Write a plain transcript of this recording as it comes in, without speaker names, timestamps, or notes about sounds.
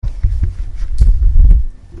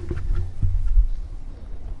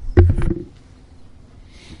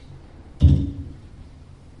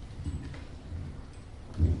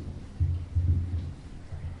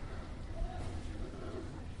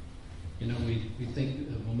we think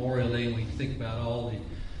of Memorial Day and we think about all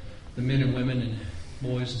the men and women and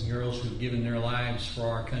boys and girls who've given their lives for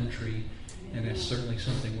our country, and that's certainly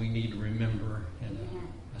something we need to remember, and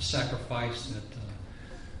a sacrifice that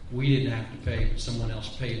we didn't have to pay, but someone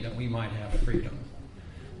else paid that we might have freedom.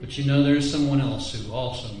 But you know, there's someone else who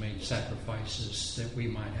also made sacrifices that we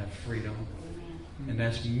might have freedom, and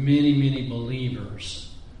that's many, many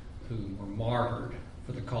believers who were martyred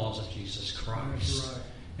for the cause of Jesus Christ. Right.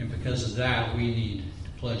 And because of that, we need to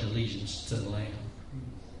pledge allegiance to the Lamb.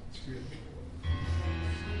 That's good.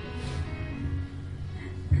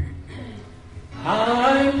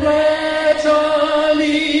 I pledge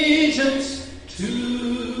allegiance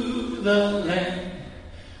to the Lamb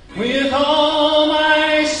with all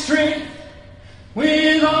my strength,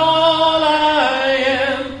 with all I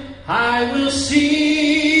am. I will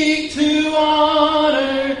seek to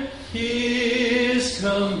honor His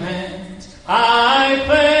commands. I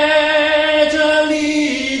pledge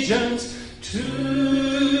allegiance to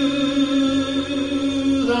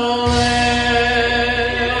the Lamb.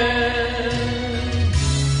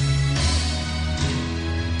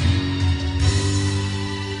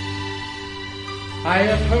 I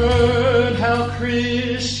have heard how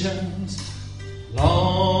Christians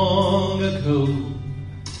long ago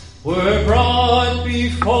were brought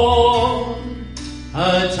before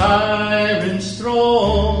a tyrant's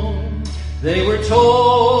throne. They were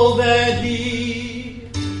told that he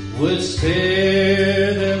would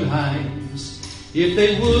spare their lives if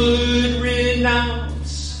they would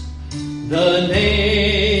renounce the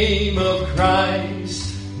name of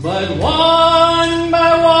Christ. But one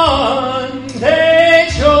by one they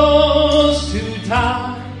chose to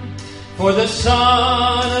die for the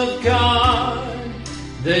Son of God.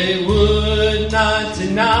 They would not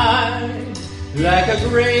deny, like a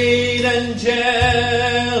great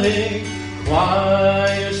angelic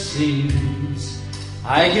choir sings.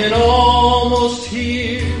 I can almost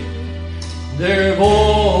hear their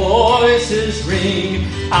voices ring.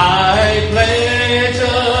 I pledge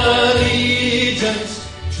allegiance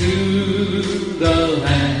to the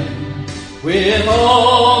Lamb with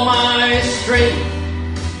all my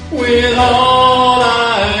strength, with all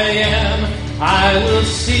I am. I will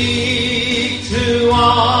seek to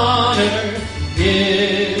honor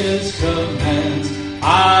His commands.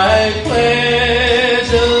 I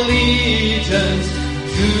pledge allegiance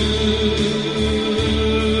to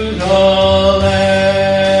the Lamb.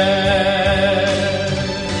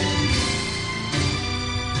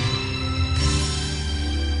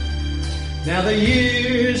 Now the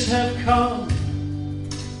years have come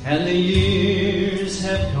and the years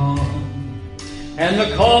have gone, and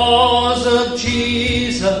the cause of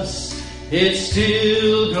Jesus, it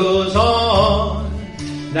still goes on.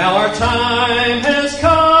 Now our time has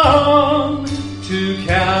come to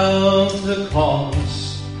count the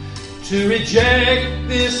cost, to reject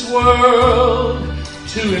this world,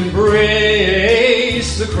 to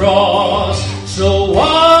embrace the cross. So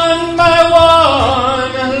one by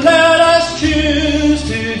one, let us choose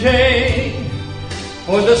today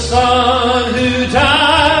for the Son who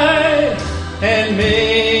died and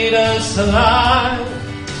made us alive,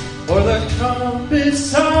 for the trumpet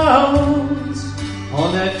sounds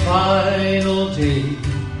on that final day.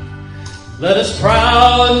 Let us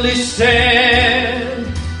proudly stand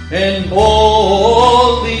and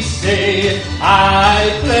boldly say, I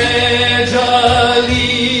pledge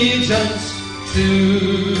allegiance to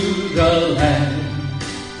the Lamb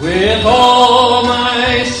with all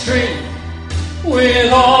my strength,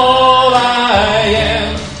 with all I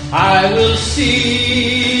am. I will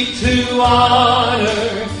seek to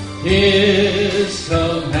honor His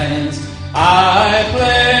commands. I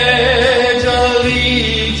pledge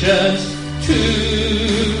allegiance to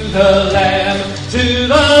the Lamb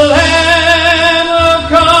of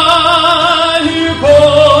God, who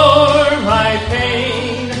bore my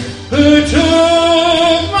pain, who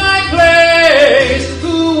took my place,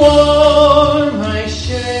 who wore my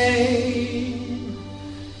shame.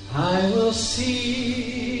 I will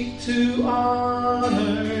seek to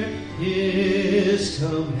honor His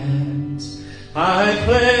commands. I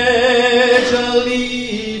pledge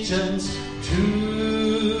allegiance to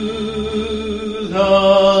the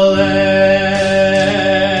Lamb.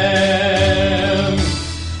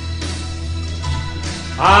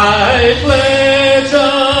 I pledge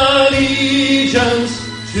allegiance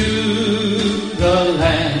to the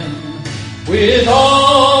Lamb with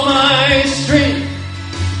all my strength,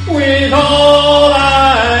 with all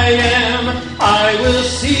I am. I will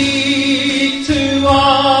seek to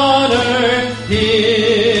honor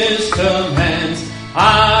His commands.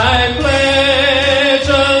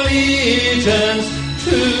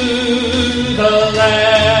 the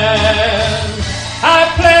Lamb. I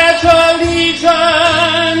pledge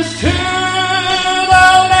allegiance to the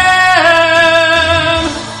Lamb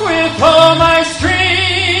with all my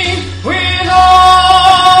strength, with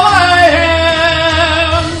all I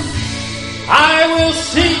am. I will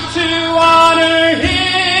seek to honor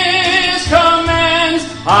His commands.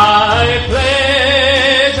 I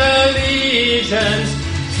pledge allegiance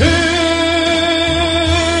to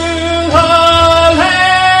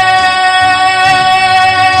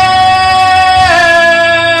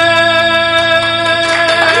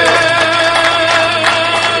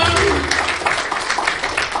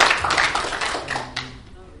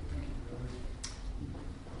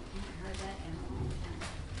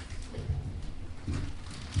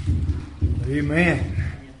Amen.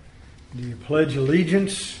 Do you pledge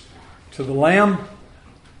allegiance to the Lamb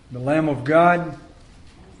of God?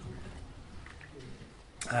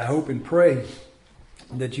 I hope and pray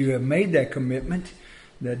that you have made that commitment,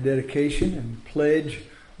 that dedication and pledge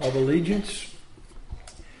of allegiance.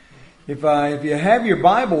 If you have your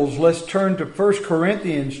Bibles, let's turn to 1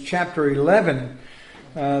 Corinthians chapter 11.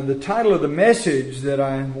 The title of the message that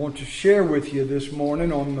I want to share with you this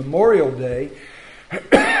morning on Memorial Day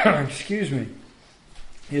excuse me,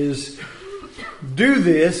 is "Do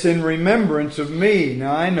this in remembrance of me."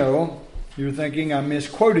 Now I know you're thinking I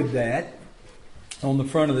misquoted that. On the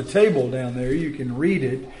front of the table down there, you can read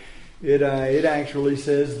it. It actually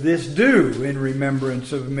says, "This do in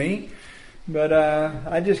remembrance of me." But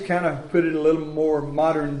I just kind of put it a little more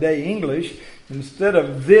modern day English. Instead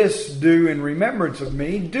of "this do in remembrance of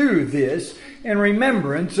me," do this in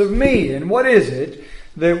remembrance of me. And what is it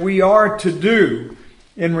that we are to do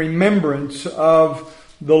in remembrance of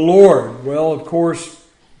the Lord? Well, of course,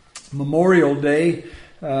 Memorial Day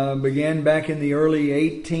began back in the early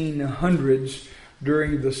 1800s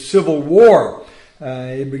during the Civil War.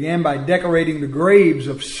 It began by decorating the graves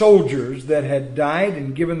of soldiers that had died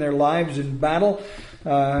and given their lives in battle.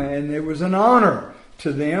 And it was an honor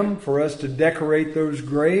to them for us to decorate those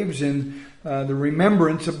graves in the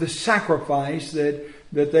remembrance of the sacrifice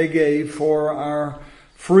that they gave for our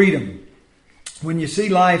freedom. When you see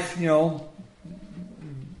life,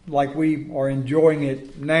 like we are enjoying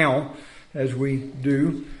it now, as we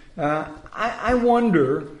do, I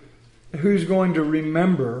wonder who's going to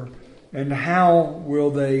remember and how will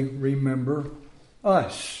they remember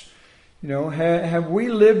us. Have we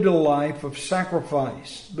lived a life of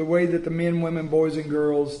sacrifice the way that the men, women, boys, and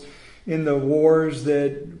girls in the wars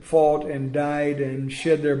that fought and died and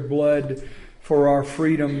shed their blood for our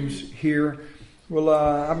freedoms here? Well,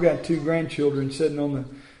 I've got 2 grandchildren sitting on the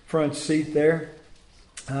front seat there.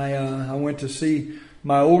 I went to see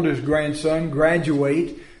my oldest grandson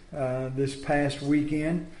graduate this past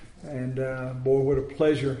weekend, and boy, what a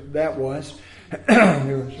pleasure that was.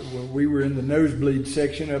 We were in the nosebleed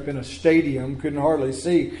section up in a stadium, couldn't hardly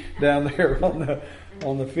see down there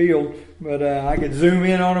on the field, but I could zoom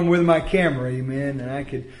in on him with my camera, amen, and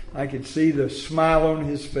I could see the smile on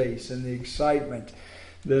his face and the excitement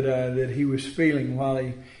that he was feeling while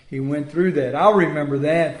he went through that. I'll remember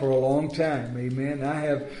that for a long time. Amen. I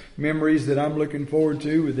have memories that I'm looking forward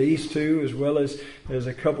to with these 2 as well as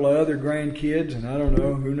a couple of other grandkids, and I don't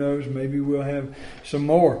know, who knows, maybe we'll have some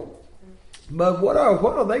more. But what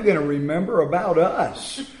are they going to remember about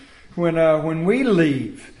us when we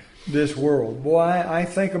leave this world? Boy, I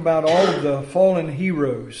think about all of the fallen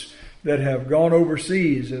heroes that have gone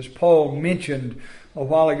overseas, as Paul mentioned a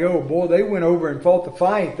while ago. Boy, they went over and fought the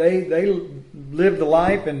fight. They lived the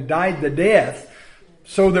life and died the death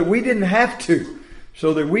so that we didn't have to,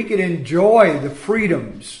 so that we could enjoy the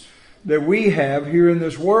freedoms that we have here in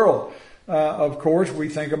this world. Of course, we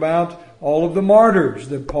think about all of the martyrs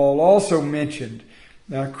that Paul also mentioned.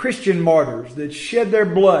 Christian martyrs that shed their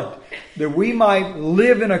blood that we might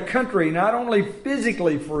live in a country not only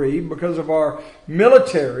physically free because of our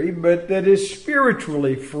military, but that is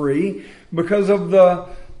spiritually free because of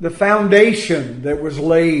the foundation that was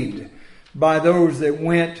laid by those that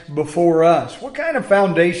went before us. What kind of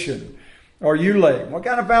foundation are you laying? What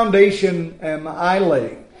kind of foundation am I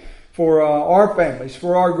laying for our families,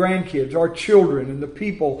 for our grandkids, our children, and the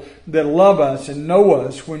people that love us and know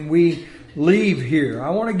us when we leave here?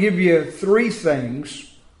 I want to give you 3 things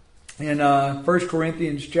in 1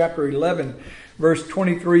 Corinthians chapter 11, verse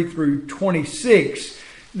 23 through 26,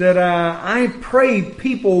 that I pray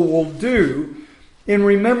people will do in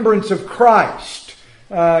remembrance of Christ.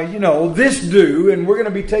 This do, and we're going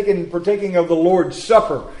to be partaking of the Lord's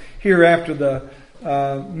Supper here after the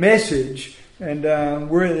message, and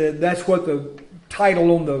that's what the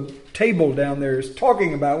title on the table down there is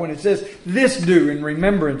talking about when it says, "This do in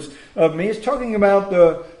remembrance of me." It's talking about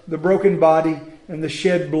the broken body and the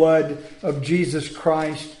shed blood of Jesus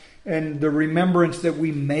Christ, and the remembrance that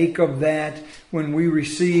we make of that when we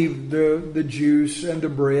receive the juice and the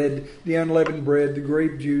bread, the unleavened bread, the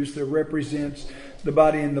grape juice that represents the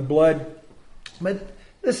body and the blood. But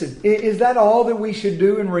listen, is that all that we should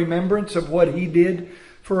do in remembrance of what He did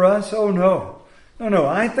for us? Oh, no. No.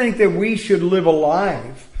 I think that we should live a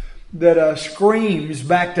life that screams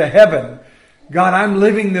back to heaven, God, I'm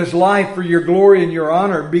living this life for your glory and your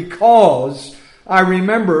honor because I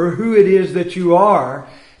remember who it is that you are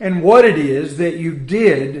and what it is that you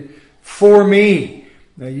did for me.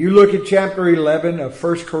 Now you look at chapter 11 of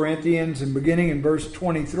 1 Corinthians and beginning in verse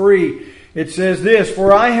 23, it says this,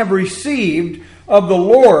 For I have received of the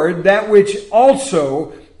Lord that which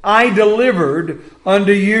also I delivered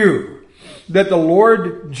unto you, that the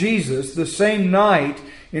Lord Jesus, the same night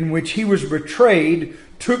in which He was betrayed,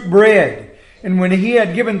 took bread. And when He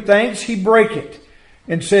had given thanks, He brake it,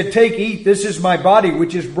 and said, Take, eat, this is my body,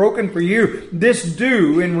 which is broken for you. This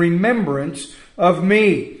do in remembrance of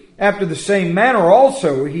me. After the same manner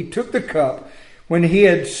also He took the cup when He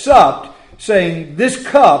had supped, saying, This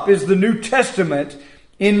cup is the New Testament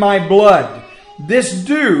in my blood. This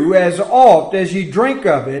do as oft as ye drink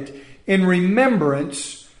of it in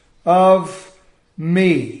remembrance of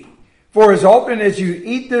me. For as often as you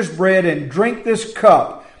eat this bread and drink this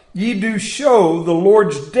cup, ye do show the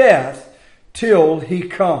Lord's death till He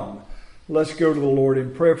come. Let's go to the Lord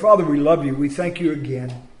in prayer. Father, we love you. We thank you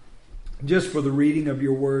again just for the reading of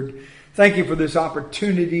your word. Thank you for this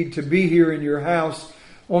opportunity to be here in your house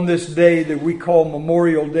on this day that we call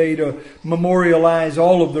Memorial Day, to memorialize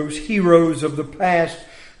all of those heroes of the past,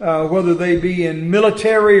 whether they be in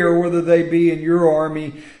military or whether they be in your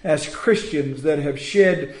army, as Christians that have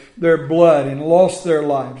shed their blood and lost their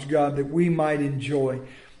lives, God, that we might enjoy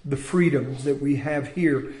the freedoms that we have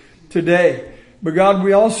here today. But God,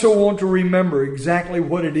 we also want to remember exactly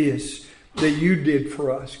what it is that you did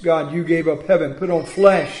for us. God, you gave up heaven, put on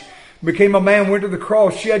flesh, became a man, went to the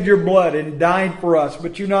cross, shed your blood and died for us.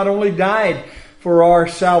 But you not only died for our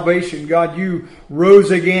salvation, God, you rose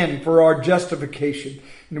again for our justification.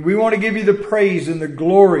 And we want to give you the praise and the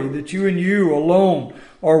glory that you and you alone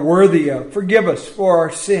are worthy of. Forgive us for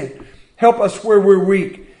our sin. Help us where we're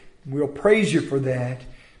weak. We'll praise you for that.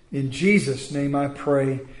 In Jesus' name I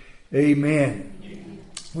pray. Amen.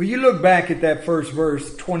 Well, you look back at that first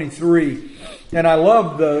verse, 23, and I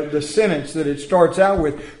love the sentence that it starts out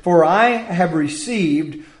with. For I have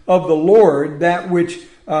received of the Lord that which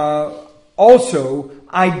also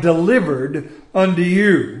I delivered unto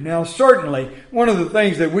you. Now, certainly, one of the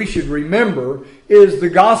things that we should remember is the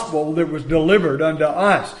gospel that was delivered unto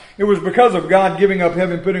us. It was because of God giving up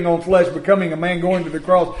heaven, putting on flesh, becoming a man, going to the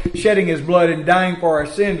cross, shedding His blood and dying for our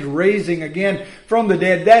sins, raising again from the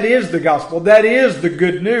dead. That is the gospel. That is the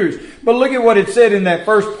good news. But look at what it said in that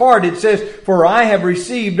first part. It says, For I have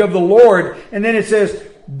received of the Lord. And then it says,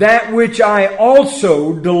 that which I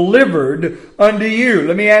also delivered unto you.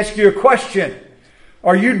 Let me ask you a question.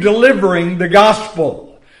 Are you delivering the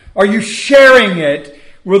gospel? Are you sharing it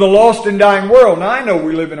with a lost and dying world? Now, I know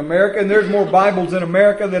we live in America, and there's more Bibles in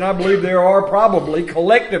America than I believe there are probably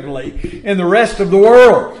collectively in the rest of the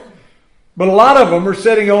world. But a lot of them are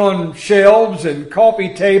sitting on shelves and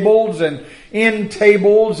coffee tables and end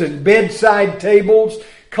tables and bedside tables,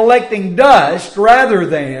 collecting dust rather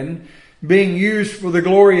than being used for the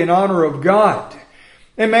glory and honor of God.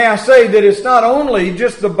 And may I say that it's not only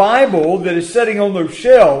just the Bible that is sitting on those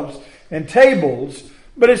shelves and tables,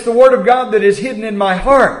 but it's the Word of God that is hidden in my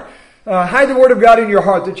heart. Hide the Word of God in your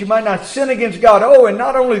heart that you might not sin against God. Oh, and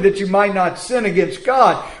not only that you might not sin against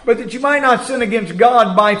God, but that you might not sin against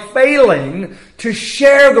God by failing to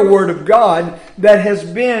share the Word of God that has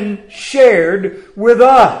been shared with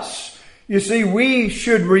us. You see, we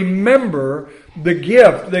should remember the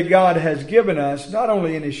gift that God has given us, not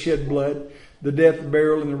only in His shed blood, the death, the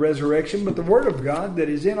burial, and the resurrection, but the Word of God that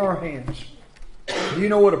is in our hands. Do you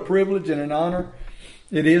know what a privilege and an honor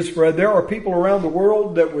it is, Fred? There are people around the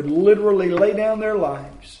world that would literally lay down their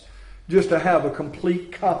lives just to have a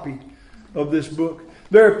complete copy of this book.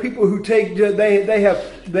 There are people who they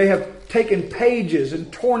have taken pages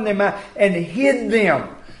and torn them out and hid them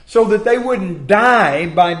so that they wouldn't die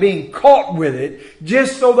by being caught with it,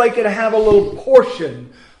 just so they could have a little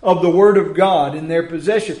portion of the Word of God in their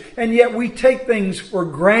possession. And yet we take things for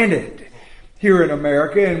granted here in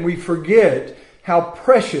America, and we forget how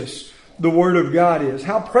precious the Word of God is,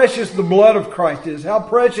 how precious the blood of Christ is, how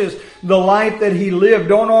precious the life that He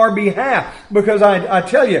lived on our behalf. Because I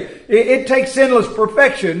tell you, it takes sinless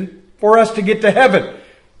perfection for us to get to heaven.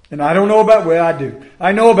 And I don't know I do.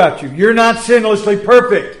 I know about you. You're not sinlessly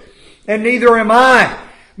perfect, and neither am I.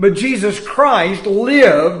 But Jesus Christ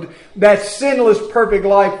lived that sinless, perfect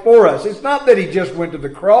life for us. It's not that He just went to the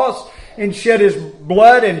cross and shed His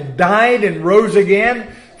blood and died and rose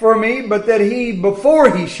again for me, but that He,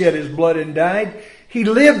 before He shed His blood and died, He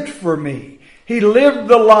lived for me. He lived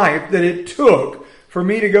the life that it took for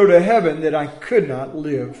me to go to heaven that I could not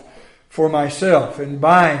live for myself and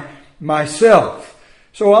by myself.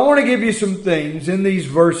 So I want to give you some things in these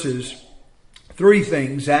verses, 3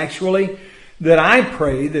 things actually, that I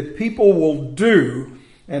pray that people will do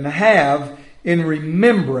and have in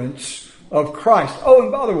remembrance of Christ. Oh,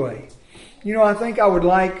 and by the way, I think I would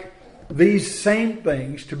like these same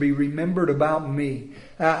things to be remembered about me.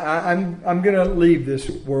 I'm going to leave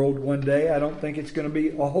this world one day. I don't think it's going to be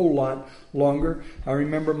a whole lot longer. I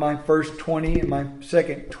remember my first 20 and my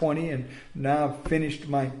second 20, and now I've finished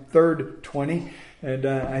my third 20. And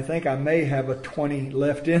I think I may have a 20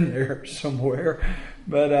 left in there somewhere.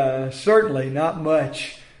 But certainly not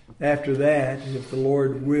much after that, if the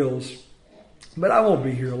Lord wills. But I won't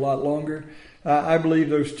be here a lot longer. I believe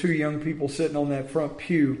those 2 young people sitting on that front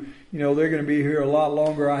pew, they're going to be here a lot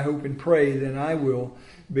longer, I hope and pray, than I will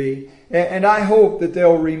be. And I hope that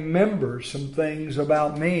they'll remember some things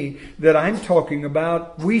about me that I'm talking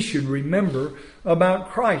about we should remember about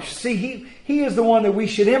Christ. See, He is the one that we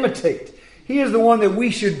should imitate. He is the one that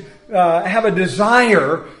we should have a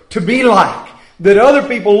desire to be like. That other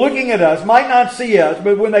people looking at us might not see us,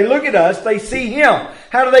 but when they look at us, they see Him.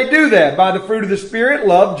 How do they do that? By the fruit of the Spirit: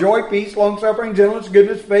 love, joy, peace, long-suffering, gentleness,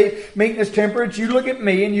 goodness, faith, meekness, temperance. You look at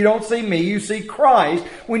me and you don't see me. You see Christ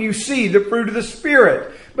when you see the fruit of the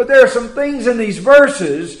Spirit. But there are some things in these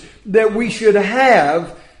verses that we should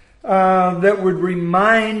have that would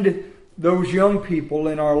remind those young people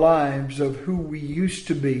in our lives of who we used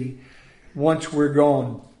to be once we're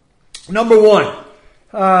gone. Number 1,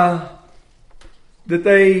 that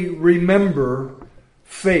they remember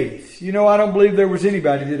faith. I don't believe there was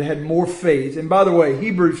anybody that had more faith. And by the way,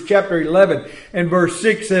 Hebrews chapter 11 and verse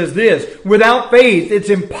 6 says this: without faith, it's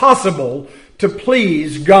impossible to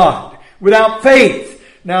please God. Without faith.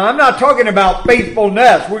 Now, I'm not talking about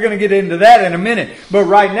faithfulness. We're going to get into that in a minute. But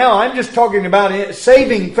right now, I'm just talking about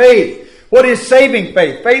saving faith. What is saving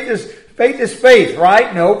faith? Faith is faith,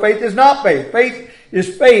 right? No, faith is not faith. Faith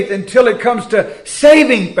is faith until it comes to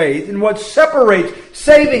saving faith. And what separates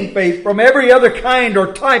saving faith from every other kind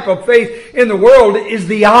or type of faith in the world is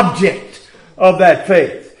the object of that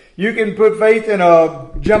faith. You can put faith in a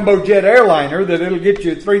jumbo jet airliner that it'll get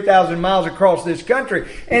you 3,000 miles across this country,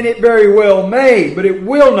 and it very well may, but it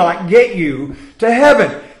will not get you to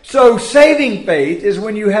heaven. So saving faith is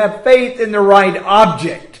when you have faith in the right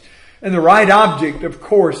object. And the right object, of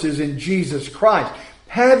course, is in Jesus Christ.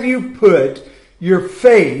 Have you put your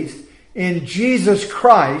faith in Jesus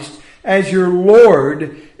Christ as your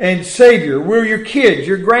Lord and Savior? Will your kids,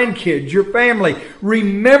 your grandkids, your family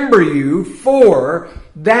remember you for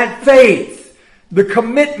that faith? The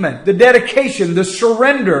commitment, the dedication, the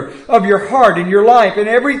surrender of your heart and your life and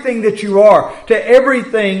everything that you are to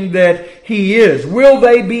everything that He is. Will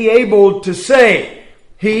they be able to say,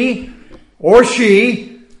 he or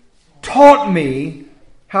she taught me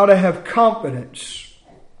how to have confidence?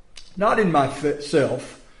 Not in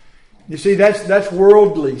myself. You see, that's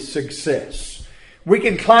worldly success. We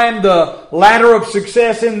can climb the ladder of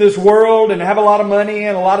success in this world and have a lot of money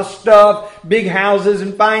and a lot of stuff, big houses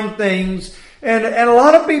and fine things. And a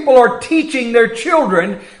lot of people are teaching their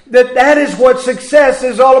children that is what success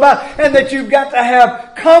is all about. And that you've got to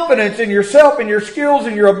have confidence in yourself and your skills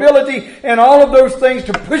and your ability and all of those things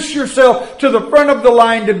to push yourself to the front of the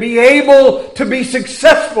line to be able to be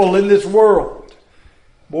successful in this world.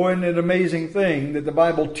 Boy, isn't it an amazing thing that the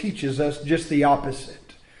Bible teaches us just the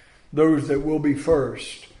opposite. Those that will be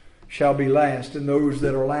first shall be last, and those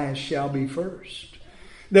that are last shall be first.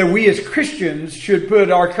 That we as Christians should put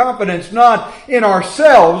our confidence not in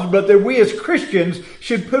ourselves, but that we as Christians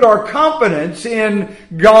should put our confidence in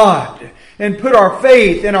God and put our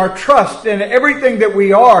faith and our trust and everything that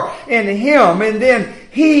we are in Him. And then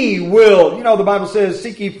He will, the Bible says,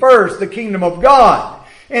 seek ye first the kingdom of God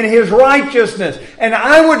and His righteousness. And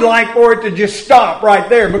I would like for it to just stop right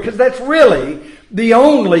there, because that's really the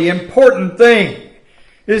only important thing.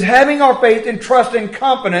 Is having our faith and trust and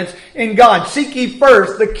confidence in God. Seek ye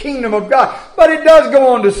first the kingdom of God. But it does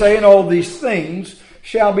go on to say, and all these things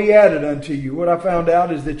shall be added unto you. What I found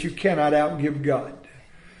out is that you cannot outgive God.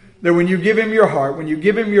 That when you give Him your heart, when you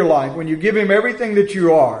give Him your life, when you give Him everything that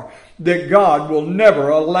you are, that God will never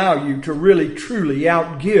allow you to really truly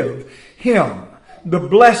outgive Him. The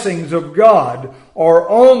blessings of God are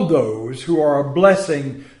on those who are a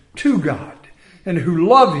blessing to God. and who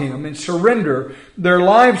love Him and surrender their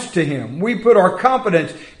lives to Him. We put our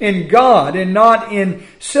confidence in God and not in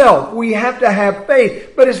self. We have to have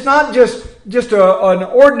faith, but it's not just an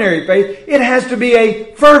ordinary faith. It has to be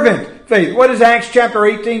a fervent faith. What does Acts chapter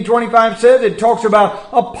 18:25 says? It talks about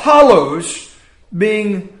Apollos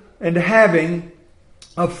being and having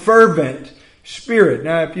a fervent spirit.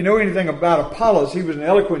 Now, if you know anything about Apollos, he was an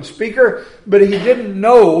eloquent speaker, but he didn't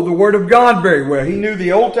know the Word of God very well. He knew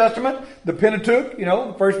the Old Testament, the Pentateuch,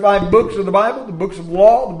 the first 5 books of the Bible, the books of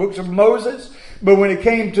law, the books of Moses. But when it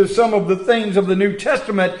came to some of the things of the New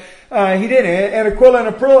Testament, he didn't. And Aquila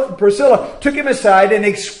and Priscilla took him aside and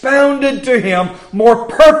expounded to him more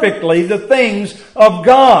perfectly the things of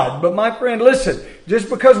God. But my friend, listen, just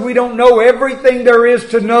because we don't know everything there is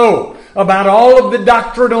to know about all of the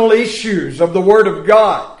doctrinal issues of the Word of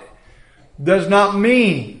God does not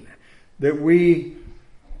mean that we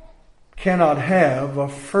cannot have a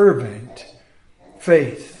fervent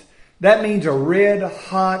faith. That means a red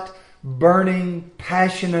hot, burning,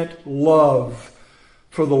 passionate love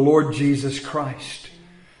for the Lord Jesus Christ.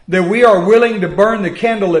 That we are willing to burn the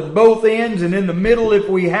candle at both ends and in the middle if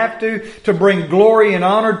we have to bring glory and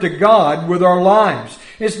honor to God with our lives.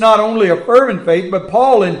 It's not only a fervent faith, but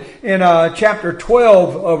Paul in chapter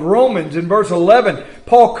 12 of Romans in verse 11,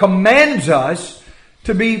 Paul commands us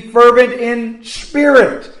to be fervent in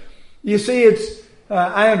spirit. You see,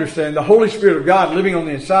 I understand the Holy Spirit of God living on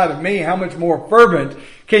the inside of me. How much more fervent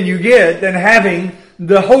can you get than having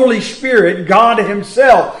the Holy Spirit, God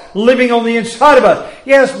Himself, living on the inside of us?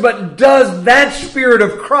 Yes, but does that Spirit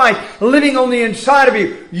of Christ living on the inside of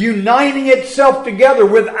you, uniting itself together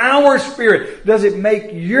with our spirit, does it make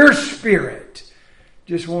your spirit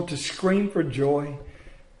just want to scream for joy,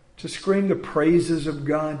 to scream the praises of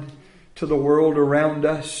God to the world around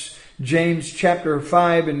us? James chapter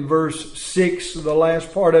 5 and verse 6, the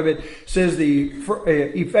last part of it, says the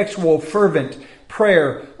effectual fervent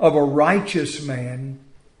prayer of a righteous man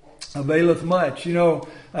availeth much.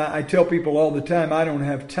 I tell people all the time, I don't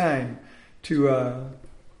have time to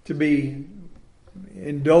be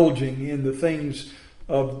indulging in the things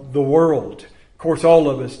of the world. Of course, all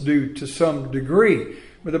of us do to some degree.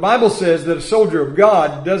 But the Bible says that a soldier of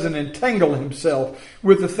God doesn't entangle himself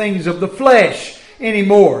with the things of the flesh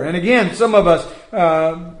anymore. And again, some of us,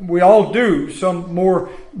 we all do, some more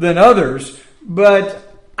than others. But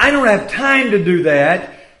I don't have time to do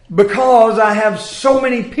that because I have so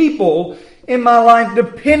many people in my life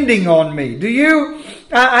depending on me. Do you?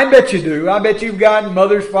 I bet you do. I bet you've got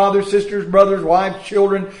mothers, fathers, sisters, brothers, wives,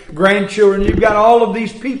 children, grandchildren. You've got all of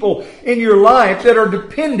these people in your life that are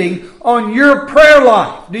depending on your prayer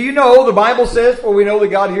life. Do you know the Bible says, for we know that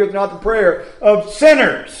God heareth not the prayer of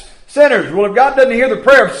sinners. Sinners. Well, if God doesn't hear the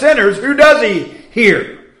prayer of sinners, who does He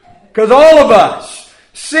hear? Because all of us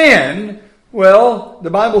sin. Well, the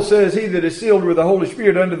Bible says, he that is sealed with the Holy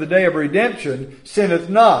Spirit unto the day of redemption sinneth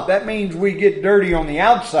not. That means we get dirty on the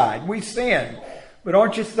outside. We sin. But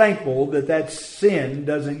aren't you thankful that sin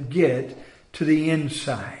doesn't get to the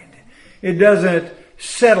inside? It doesn't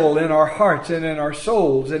settle in our hearts and in our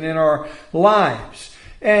souls and in our lives.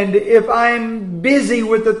 And if I'm busy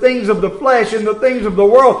with the things of the flesh and the things of the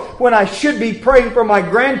world, when I should be praying for my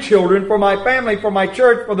grandchildren, for my family, for my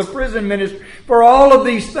church, for the prison ministry, for all of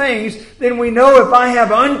these things, then we know if I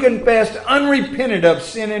have unconfessed, unrepented of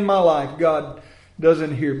sin in my life, God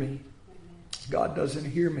doesn't hear me. God doesn't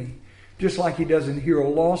hear me. Just like He doesn't hear a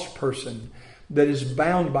lost person that is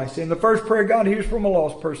bound by sin. The first prayer God hears from a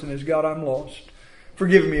lost person is, God, I'm lost.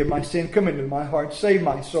 Forgive me of my sin. Come into my heart. Save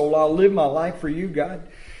my soul. I'll live my life for you, God.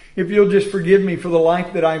 If you'll just forgive me for the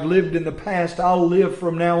life that I've lived in the past, I'll live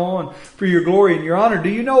from now on for your glory and your honor. Do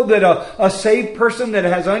you know that a saved person that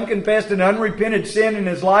has unconfessed and unrepented sin in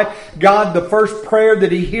his life, God, the first prayer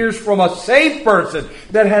that He hears from a saved person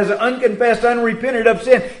that has unconfessed, unrepented of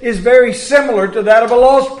sin is very similar to that of a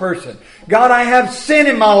lost person. God, I have sin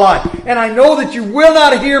in my life, and I know that you will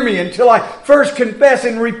not hear me until I first confess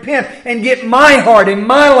and repent and get my heart and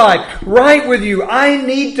my life right with you. I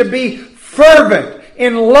need to be fervent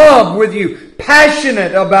in love with you,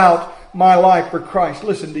 passionate about my life for Christ.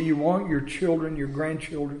 Listen, do you want your children, your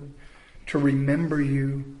grandchildren, to remember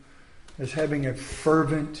you as having a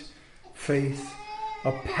fervent faith,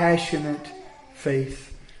 a passionate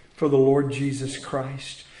faith for the Lord Jesus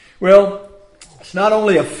Christ? Well, it's not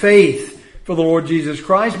only a faith for the Lord Jesus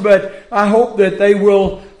Christ, but I hope that they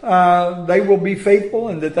will be faithful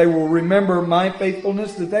and that they will remember my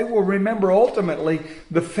faithfulness, that they will remember ultimately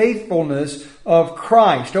the faithfulness of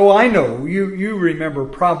Christ. Oh, I know. You remember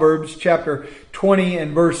Proverbs chapter 20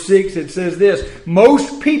 and verse 6. It says this,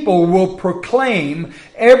 most people will proclaim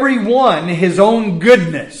every one his own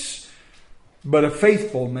goodness. but a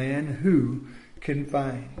faithful man who can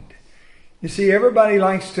find. You see, everybody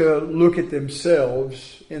likes to look at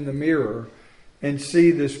themselves in the mirror and see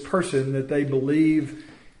this person that they believe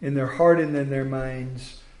in their heart and in their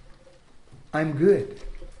minds, I'm good.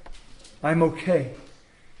 I'm okay.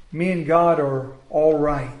 Me and God are all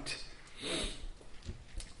right.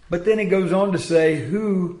 But then it goes on to say,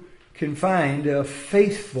 who can find a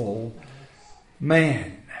faithful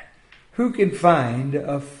man? Who can find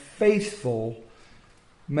a faithful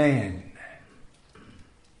man?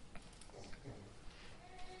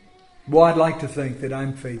 Well, I'd like to think that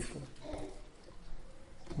I'm faithful.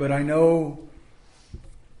 But I know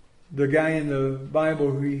the guy in the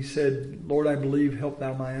Bible who he said, Lord, I believe, help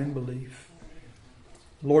thou my unbelief.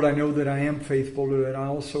 Lord, I know that I am faithful, but I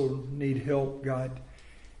also need help, God,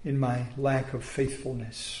 in my lack of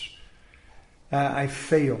faithfulness. I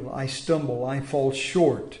fail, I stumble, I fall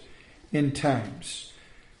short in times.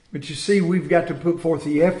 But you see, we've got to put forth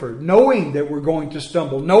the effort, knowing that we're going to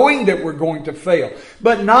stumble, knowing that we're going to fail,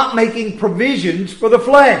 but not making provisions for the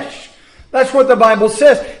flesh. That's what the Bible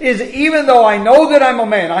says, is even though I know that I'm a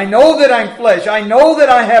man, I know that I'm flesh, I know that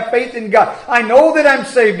I have faith in God, I know that I'm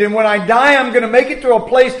saved, and when I die I'm going to make it to a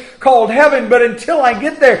place called heaven, but until I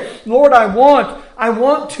get there, Lord, I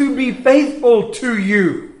want to be faithful to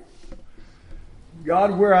you.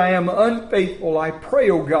 God, where I am unfaithful, I pray,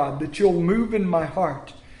 oh God, that you'll move in my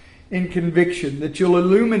heart in conviction, that you'll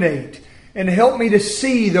illuminate and help me to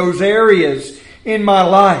see those areas in my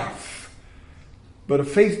life. But a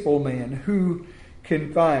faithful man who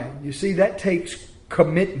can find. You see, that takes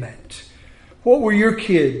commitment. What will your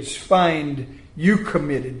kids find you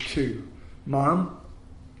committed to? Mom?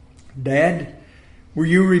 Dad? Will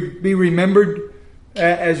you be remembered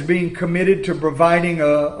as being committed to providing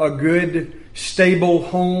a good, stable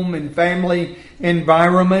home and family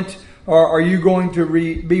environment? Or are you going to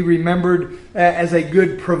be remembered as a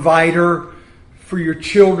good provider for your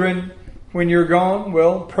children when you're gone?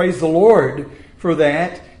 Well, praise the Lord for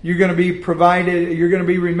that. You're going to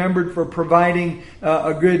be remembered for providing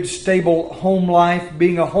a good, stable home life,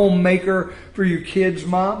 being a homemaker for your kids,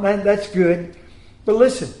 Mom. That's good. But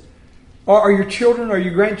listen, are your children, are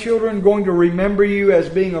your grandchildren going to remember you as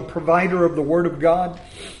being a provider of the Word of God?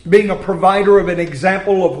 Being a provider of an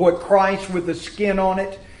example of what Christ with the skin on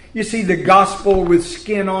it? You see the gospel with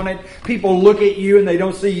skin on it. People look at you and they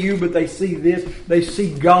don't see you, but they see this. They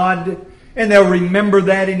see God. And they'll remember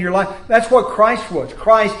that in your life. That's what Christ was.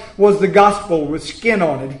 Christ was the gospel with skin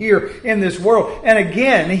on it here in this world. And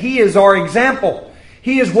again, He is our example.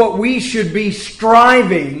 He is what we should be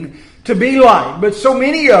striving to be like. But so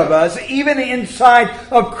many of us, even inside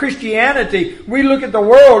of Christianity, we look at the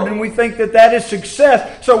world and we think that that is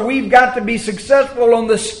success. So we've got to be successful on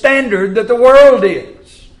the standard that the world is.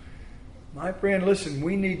 My friend, listen,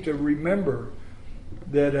 we need to remember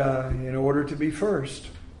that in order to be first,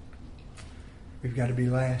 we've got to be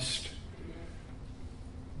last.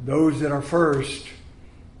 Those that are first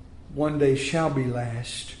one day shall be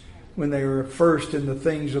last when they are first in the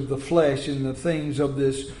things of the flesh, in the things of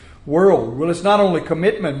this world. Well, it's not only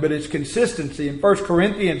commitment, but it's consistency. In 1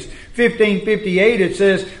 Corinthians 15:58 it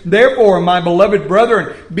says, "Therefore, my beloved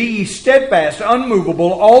brethren, be ye steadfast,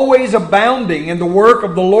 unmovable, always abounding in the work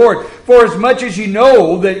of the Lord, for as much as ye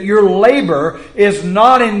know that your labor is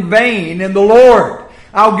not in vain in the Lord."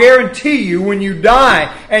 I'll guarantee you, when you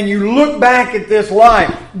die and you look back at this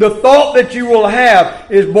life, the thought that you will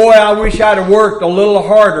have is, boy, I wish I'd have worked a little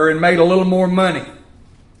harder and made a little more money.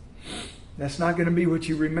 That's not going to be what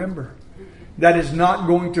you remember. That is not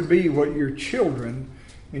going to be what your children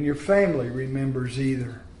and your family remembers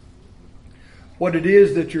either. What it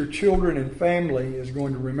is that your children and family is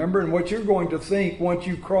going to remember, and what you're going to think once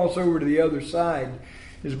you cross over to the other side,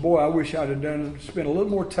 is, boy, I wish I'd have spent a little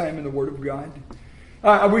more time in the Word of God.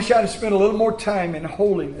 I wish I'd have spent a little more time in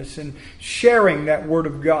holiness and sharing that Word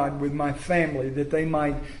of God with my family, that they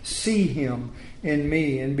might see Him in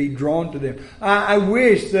me and be drawn to them. I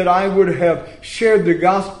wish that I would have shared the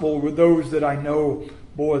gospel with those that I know,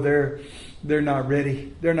 boy, they're not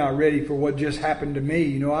ready. They're not ready for what just happened to me.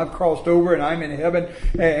 You know, I've crossed over and I'm in heaven,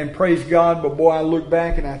 and praise God, but boy, I look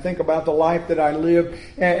back and I think about the life that I lived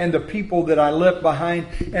and the people that I left behind,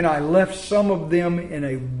 and I left some of them in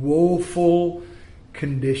a woeful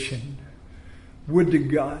condition. Would to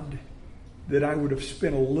God that I would have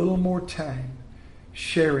spent a little more time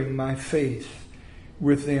sharing my faith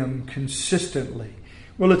with them consistently.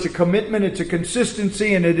 Well, it's a commitment, it's a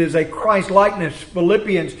consistency, and it is a Christ-likeness.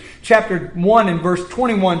 Philippians chapter 1 and verse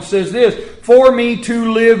 21 says this, "For me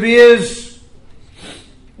to live is..."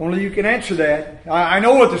 Only you can answer that. I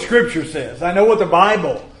know what the Scripture says. I know what the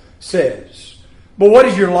Bible says. But what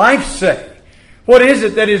does your life say? What is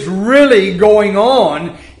it that is really going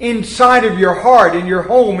on inside of your heart, in your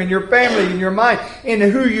home, in your family, in your mind, in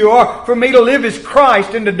who you are? For me to live is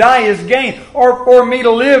Christ and to die is gain. Or for me to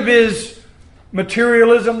live is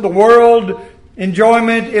materialism, the world,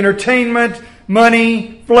 enjoyment, entertainment,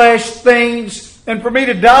 money, flesh, things. And for me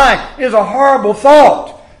to die is a horrible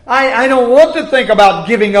thought. I don't want to think about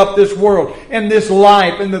giving up this world and this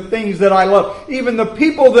life and the things that I love, even the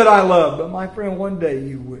people that I love. But my friend, one day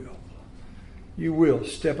you will. You will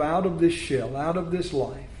step out of this shell, out of this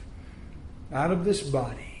life, out of this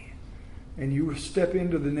body, and you will step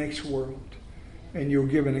into the next world, and you'll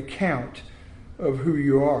give an account of who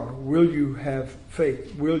you are. Will you have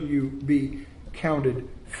faith? Will you be counted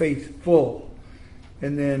faithful?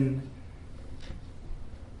 And then,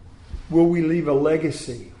 will we leave a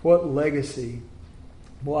legacy? What legacy?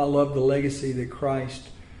 Well, I love the legacy that Christ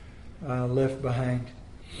left behind.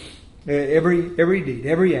 Every deed,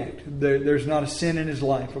 every act. There's not a sin in His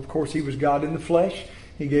life. Of course, He was God in the flesh.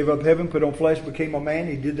 He gave up heaven, put on flesh, became a man.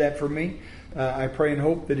 He did that for me. I pray and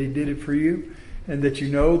hope that He did it for you, and that you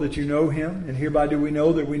know Him. And hereby do we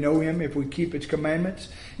know that we know Him if we keep His commandments.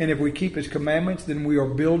 And if we keep His commandments, then we are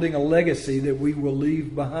building a legacy that we will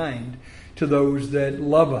leave behind to those that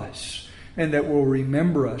love us and that will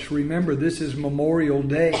remember us. Remember, this is Memorial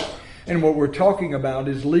Day. And what we're talking about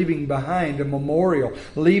is leaving behind a memorial,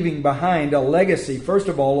 leaving behind a legacy. First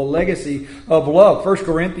of all, a legacy of love. 1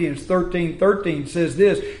 Corinthians 13:13 says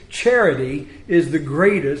this: charity is the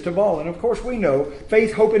greatest of all. And of course we know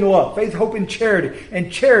faith, hope, and love. Faith, hope, and charity.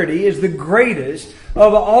 And charity is the greatest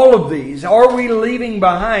of all of these. Are we leaving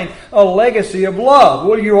behind a legacy of love?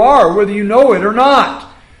 Well, you are, whether you know it or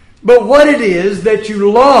not. But what it is that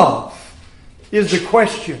you love is the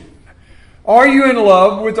question. Are you in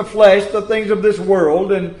love with the flesh, the things of this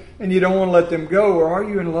world, and you don't want to let them go? Or are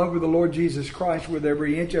you in love with the Lord Jesus Christ with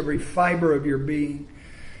every inch, every fiber of your being?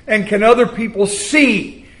 And can other people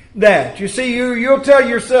see that? You see, you'll tell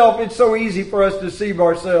yourself, it's so easy for us to deceive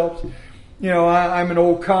ourselves. You know, I'm an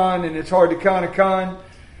old con, and it's hard to con a con.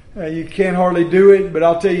 You can't hardly do it, but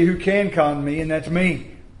I'll tell you who can con me, and that's me.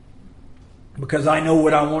 Because I know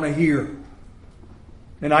what I want to hear.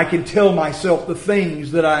 And I can tell myself the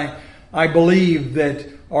things that I believe that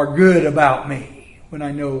are good about me when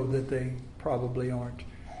I know that they probably aren't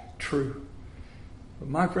true. But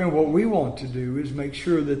my friend, what we want to do is make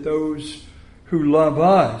sure that those who love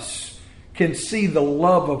us can see the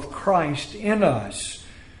love of Christ in us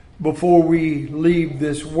before we leave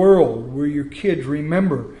this world. Where your kids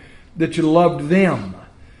remember that you loved them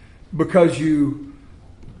because you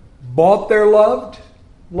bought their love,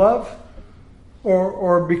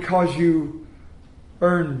 or because you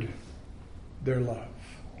earned their love,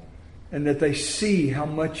 and that they see how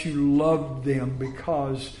much you loved them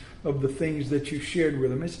because of the things that you shared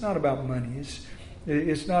with them. It's not about money.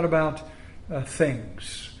 It's not about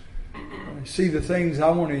things. See, the things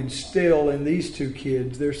I want to instill in these two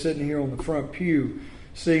kids. They're sitting here on the front pew,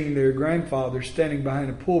 seeing their grandfather standing behind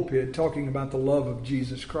a pulpit talking about the love of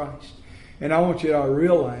Jesus Christ. And I want you to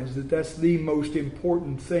realize that that's the most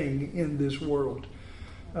important thing in this world.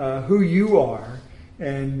 Who you are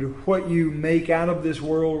and what you make out of this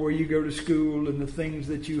world, where you go to school, and the things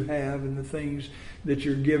that you have and the things that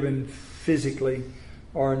you're given physically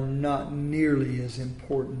are not nearly as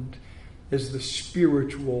important as the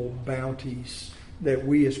spiritual bounties that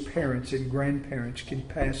we as parents and grandparents can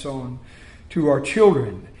pass on to our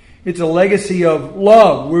children. It's a legacy of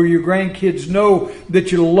love, where your grandkids know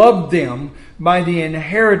that you love them by the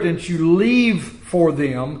inheritance you leave for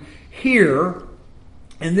them here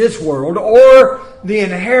in this world, or the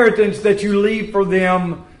inheritance that you leave for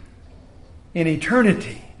them in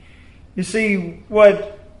eternity. You see,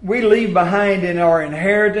 what we leave behind in our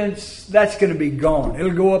inheritance, that's going to be gone.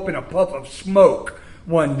 It'll go up in a puff of smoke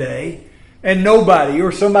one day, and nobody,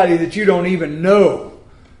 or somebody that you don't even know,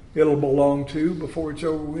 it'll belong to before it's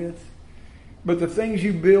over with. But the things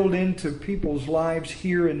you build into people's lives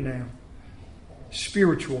here and now,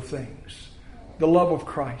 spiritual things, the love of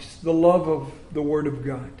Christ, the love of the Word of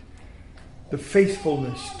God, the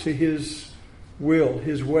faithfulness to His will,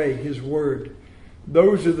 His way, His Word,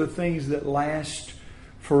 those are the things that last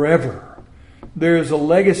forever. There's a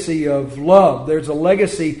legacy of love. There's a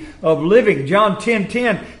legacy of living. John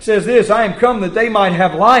 10:10 says this: I am come that they might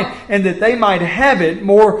have life, and that they might have it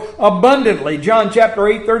more abundantly. John chapter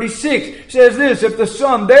 8:36 says this: if the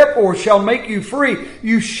Son therefore shall make you free,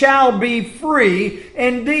 you shall be free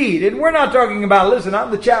indeed. And we're not talking about, listen,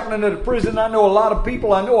 I'm the chaplain at a prison. I know a lot of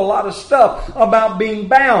people. I know a lot of stuff about being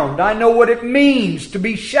bound. I know what it means to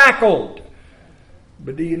be shackled.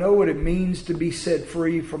 But do you know what it means to be set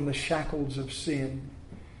free from the shackles of sin?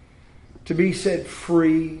 to be set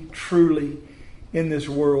free truly in this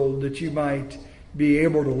world, that you might be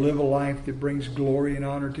able to live a life that brings glory and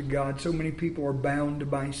honor to God. So many people are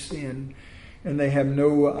bound by sin and they have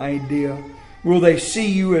no idea. Will they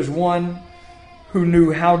see you as one who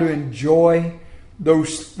knew how to enjoy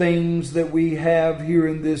those things that we have here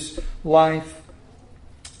in this life?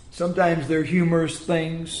 Sometimes they're humorous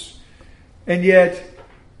things, and yet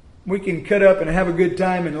we can cut up and have a good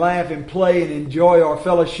time and laugh and play and enjoy our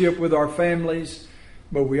fellowship with our families,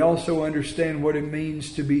 but we also understand what it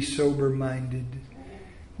means to be sober-minded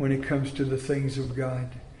when it comes to the things of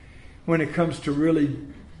God, when it comes to really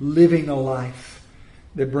living a life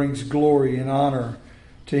that brings glory and honor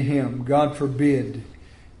to Him. God forbid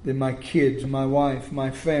that my kids, my wife,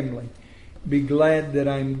 my family be glad that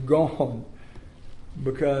I'm gone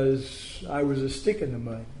because I was a stick in the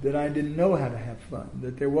mud, that I didn't know how to have fun,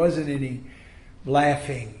 that there wasn't any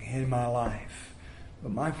laughing in my life.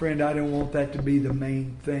 But my friend, I don't want that to be the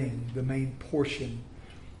main thing, the main portion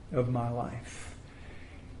of my life.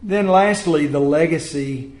 Then lastly, the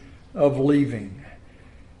legacy of leaving.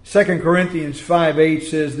 2 Corinthians 5:8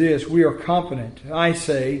 says this, "We are confident, I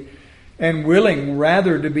say, and willing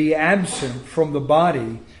rather to be absent from the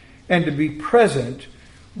body and to be present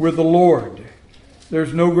with the Lord."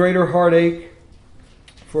 There's no greater heartache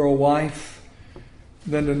for a wife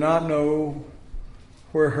than to not know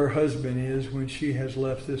where her husband is when she has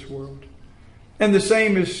left this world. And the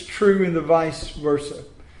same is true in the vice versa.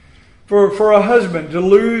 For a husband to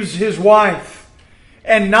lose his wife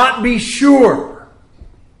and not be sure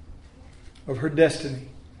of her destiny.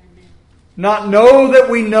 Not know that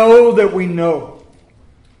we know that we know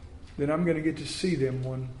that I'm going to get to see them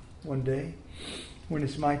one day when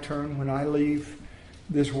it's my turn, when I leave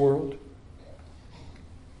this world.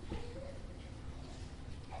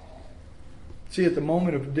 See, at the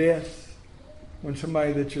moment of death, when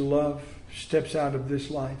somebody that you love steps out of this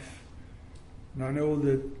life, and I know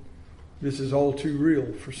that this is all too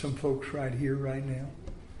real for some folks right here, right now,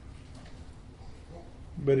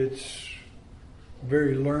 but it's a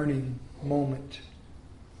very learning moment.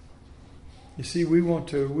 You see, we want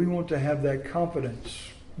to have that confidence.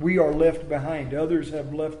 We are left behind. Others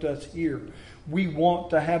have left us here. We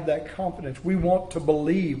want to have that confidence. We want to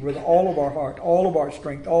believe with all of our heart, all of our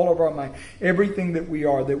strength, all of our mind, everything that we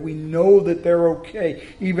are, that we know that they're okay,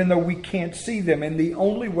 even though we can't see them. And the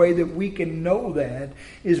only way that we can know that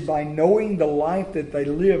is by knowing the life that they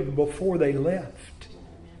lived before they left.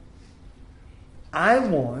 I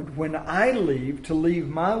want, when I leave, to leave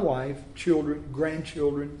my wife, children,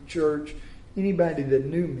 grandchildren, church, anybody that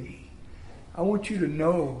knew me. I want you to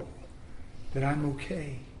know that I'm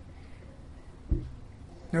okay.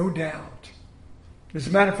 No doubt. As a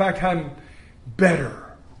matter of fact, I'm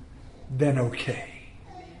better than okay.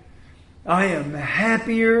 I am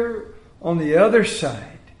happier on the other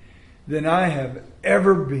side than I have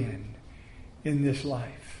ever been in this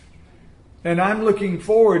life. And I'm looking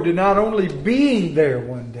forward to not only being there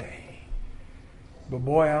one day, but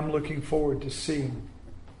boy, I'm looking forward to seeing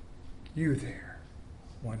you there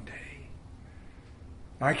one day.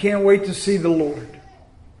 I can't wait to see the Lord.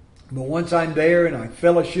 But once I'm there and I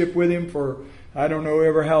fellowship with Him for I don't know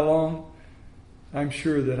ever how long, I'm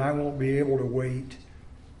sure that I won't be able to wait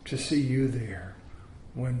to see you there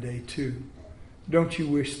one day too. Don't you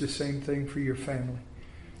wish the same thing for your family?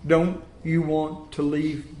 Don't you want to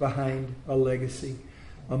leave behind a legacy,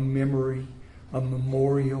 a memory, a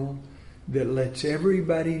memorial that lets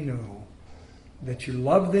everybody know that you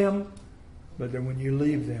love them, but that when you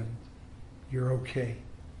leave them, you're okay?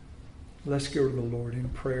 Let's go to the Lord in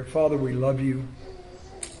prayer. Father, we love you.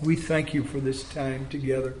 We thank you for this time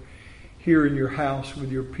together here in your house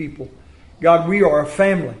with your people. God, we are a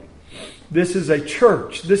family. This is a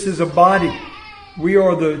church. This is a body. We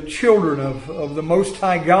are the children of the Most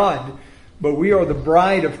High God, but we are the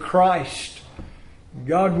bride of Christ.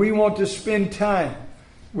 God, we want to spend time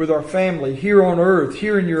with our family here on earth,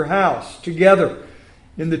 here in your house, together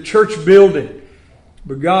in the church building.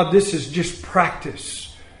 But God, this is just practice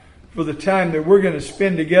for the time that we're going to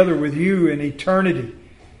spend together with you in eternity.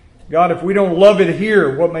 God, if we don't love it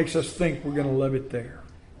here, what makes us think we're going to love it there?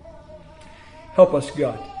 Help us,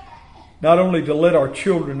 God, not only to let our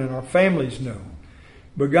children and our families know,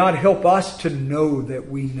 but God, help us to know that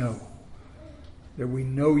we know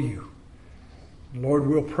you. Lord,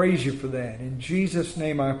 we'll praise you for that. In Jesus'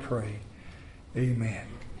 name I pray. Amen.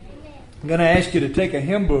 I'm going to ask you to take a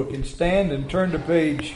hymn book and stand and turn to page